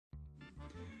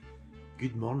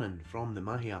Good morning from the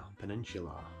Mahia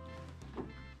Peninsula.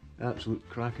 Absolute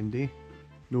cracking day.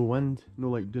 No wind, no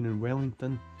like down in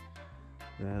Wellington.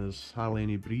 There's hardly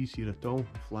any breeze here at all.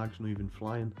 The flag's not even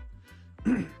flying.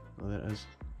 Oh, there it is.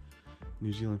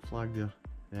 New Zealand flag there.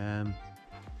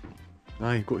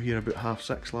 I got here about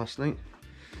 6:30 last night.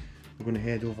 We're going to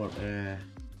head over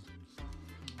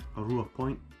Aroa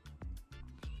Point,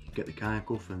 get the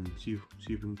kayak off and see if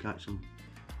we can catch some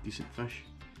decent fish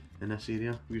in this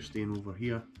area. We're staying over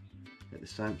here at the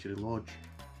Sanctuary Lodge,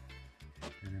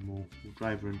 and then we'll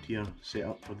drive around here, set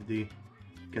up for the day.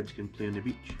 Kids can play on the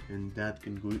beach and Dad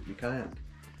can go out the kayak.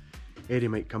 Eddie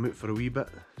might come out for a wee bit,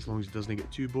 as long as he doesn't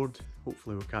get too bored.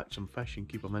 Hopefully we'll catch some fish and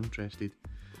keep him interested.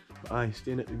 But aye,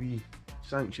 staying at the wee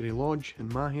Sanctuary Lodge in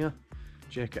Mahia.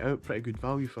 Check it out, pretty good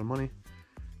value for money.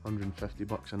 150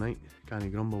 bucks a night,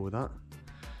 can't grumble with that.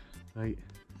 Right,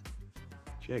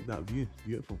 check that view,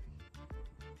 beautiful.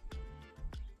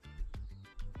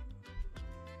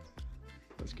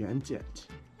 Let's get into it.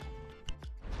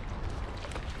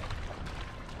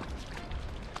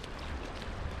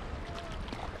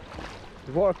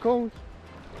 The water cold?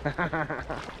 Yeah, I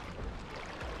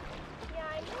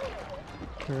know.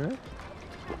 Huh?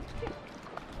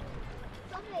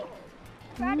 Something.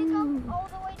 Try to go all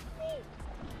the way to me.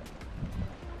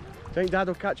 Think Dad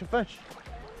will catch a fish?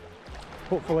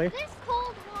 Hopefully. This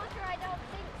cold water, I don't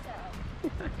think so.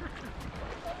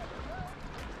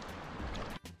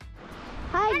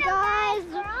 Hi guys,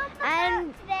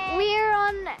 and we're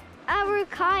on our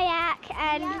kayak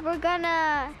and we're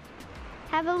gonna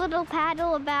have a little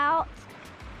paddle about.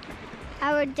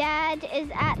 Our dad is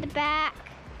at the back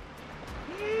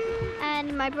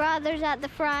and my brother's at the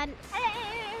front.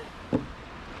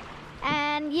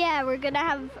 And yeah, we're gonna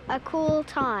have a cool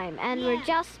time, and we're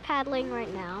just paddling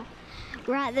right now.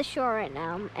 We're at the shore right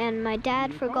now, and my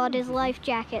dad forgot his life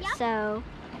jacket, so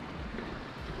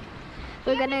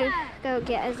we're gonna go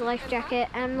get his life jacket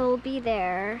and we'll be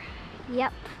there.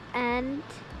 Yep, and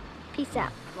peace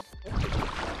out.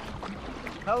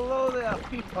 Hello there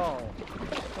people,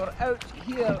 we're out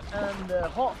here in the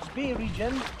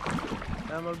Hawkesbayregion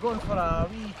and we're going for a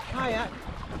wee kayak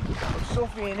with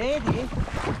Sophie and Eddie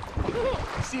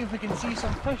to see if we can see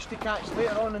some fish to catch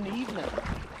later on in the evening.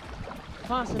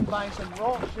 Passing by some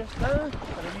rocks just now, they're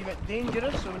a wee bit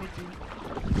dangerous, so we need to be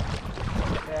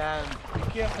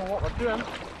careful what we're doing.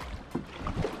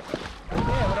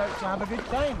 Yeah, we're out to have a good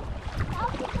time.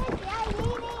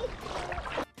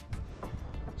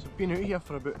 So been out here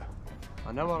for about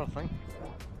an hour I think,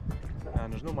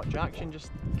 and there's not much action,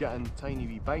 just getting tiny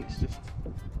wee bites, just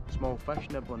small fish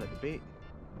nibbling at the bait.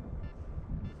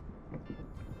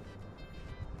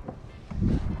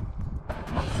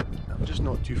 I'm just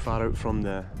not too far out from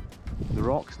the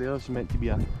rocks there. It's meant to be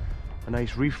a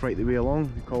nice reef right the way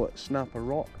along. They call it Snapper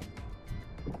Rock.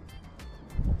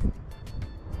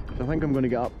 So I think I'm going to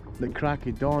get up the crack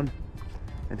of dawn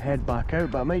and head back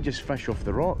out, but I might just fish off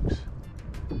the rocks,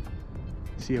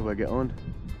 see how I get on.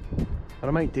 Or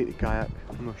I might take the kayak,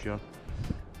 I'm not sure,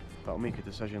 but I'll make a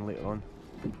decision later on.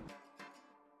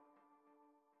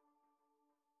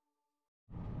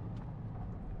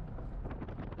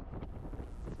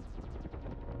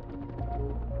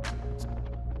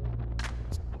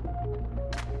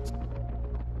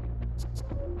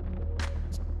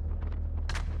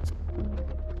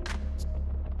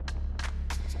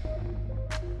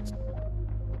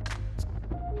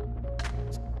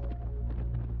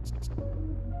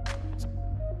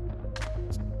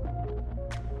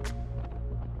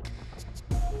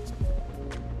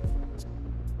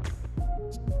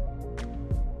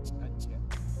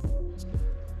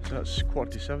 So it's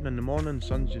 7:15 in the morning,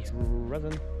 sun's just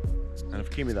risen, and I've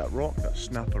came to that rock, that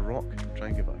Snapper Rock, try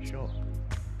and give it a shot.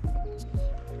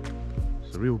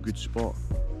 It's a real good spot,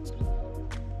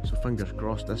 so fingers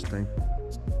crossed this time.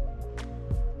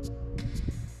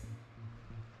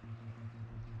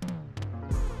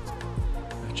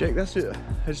 Check this out,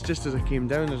 it's just as I came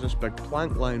down, there's this big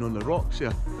plank lying on the rocks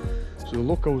here, so the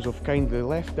locals have kindly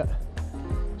left it,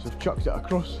 so they've chucked it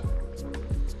across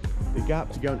the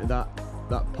gap to get onto that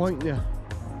point there.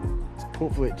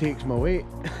 Hopefully it takes my weight.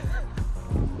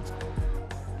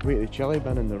 Weight of the chili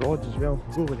bin and the rods as well.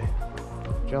 I'll go with the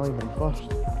chili bin first.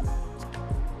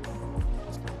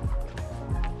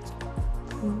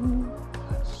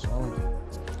 That's solid.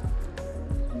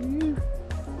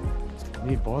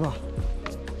 No bother.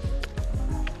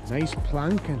 Nice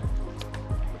planking.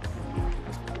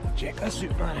 Check this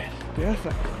out, man.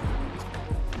 Perfect.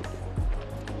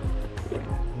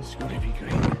 This is going to be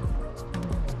great.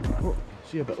 Oh,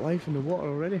 see a bit of life in the water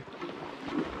already.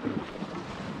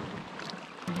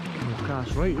 We'll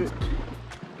cast right out.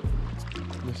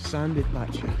 This sandy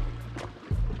patch here.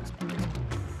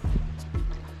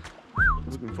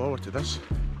 Looking forward to this.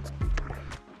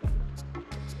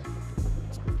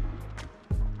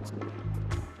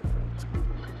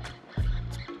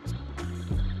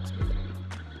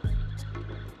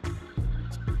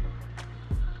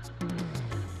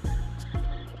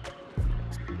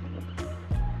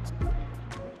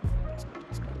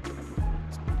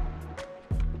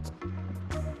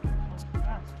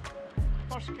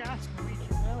 First cast in the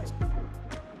Leitrim Valley.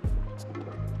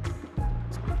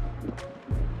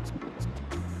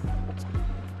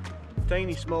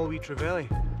 Tiny small wee trevally.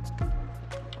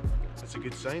 That's a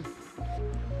good sign.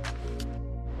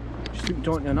 Just hooked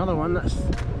onto another one that's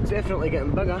definitely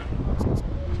getting bigger.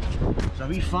 It's a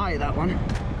wee fatty, that one.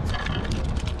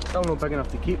 Still not big enough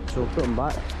to keep, so I'll put him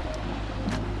back.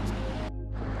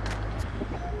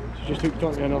 So just hooked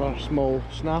onto another small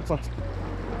snapper.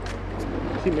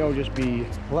 Seem to all just be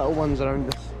little ones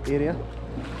around this area.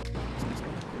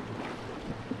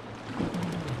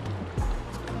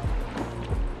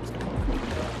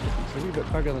 It's a wee bit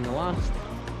bigger than the last.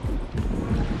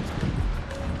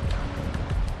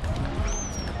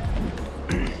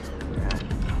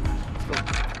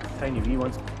 Tiny wee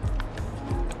one.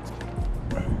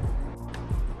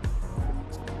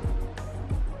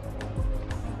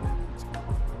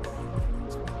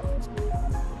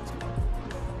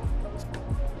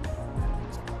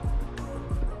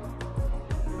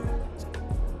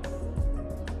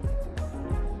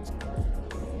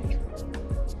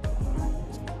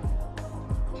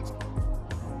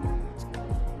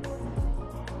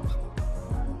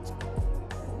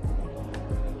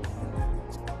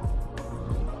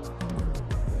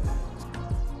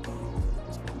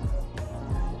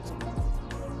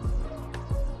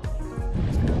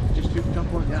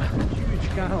 Up on a huge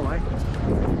Kahawai.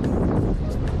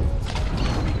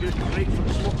 It'll be good, great for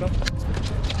the smoker.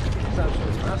 It's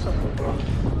absolutely massive.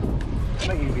 I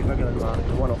think you'd be bigger than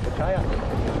the one off the kayak.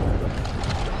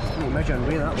 We'll measure and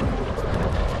weigh that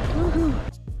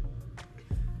one.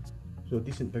 So a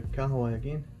decent big Kahawai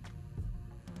again.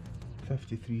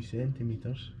 53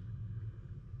 centimetres.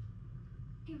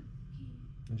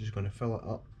 I'm just going to fill it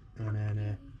up and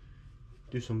then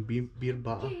do some beer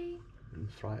batter and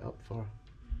fry it up for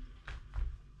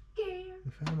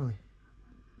the family.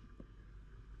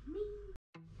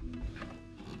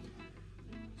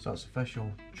 So that's the fish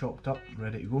all chopped up,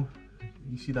 ready to go.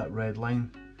 You see that red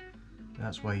line?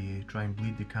 That's why you try and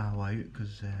bleed the Kahawai out,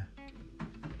 because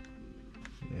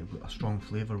they've got a strong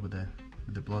flavour with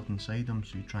the blood inside them,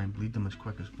 so you try and bleed them as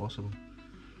quick as possible.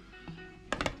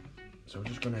 So we're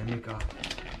just going to make a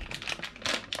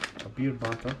beer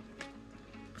batter.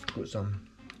 Got some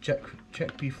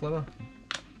chickpea flour,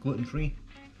 gluten free,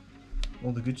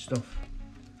 all the good stuff.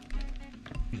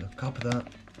 Use a cup of that.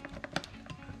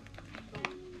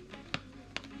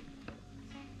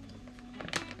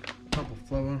 Cup of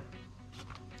flour,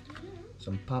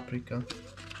 some paprika,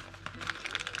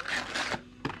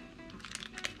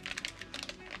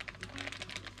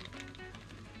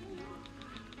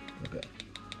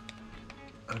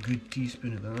 a good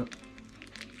teaspoon of that.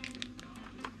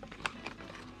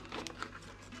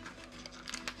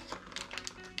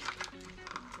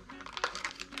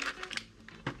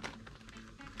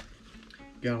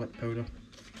 Garlic powder.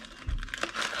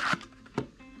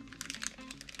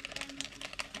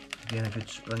 Again, a good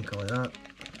sprinkle of that.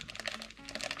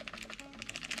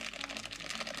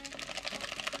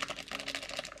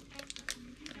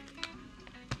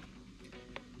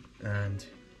 And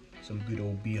some good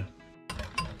old beer.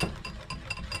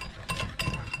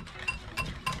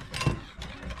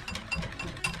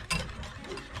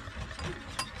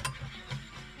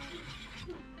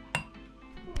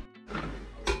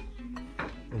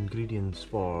 Ingredients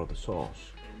for the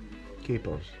sauce: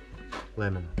 capers,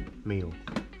 lemon, mayo,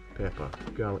 pepper,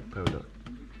 garlic powder,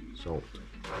 salt.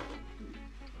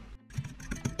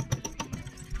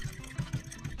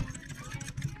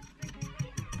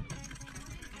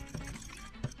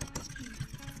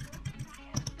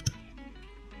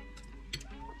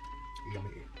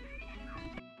 Yummy.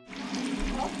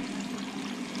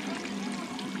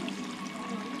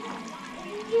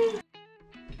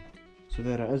 So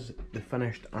there it is, the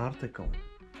finished article.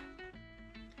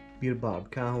 Beer battered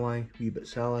Kahawai, wee bit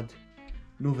salad.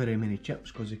 No very many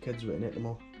chips because the kids wouldn't eat them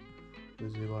all,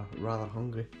 because they were rather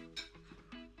hungry.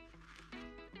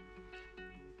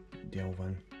 Delve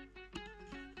in.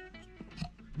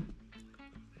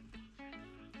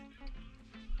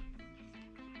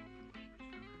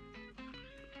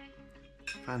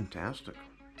 Fantastic.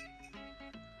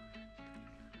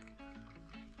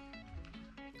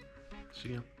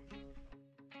 See ya.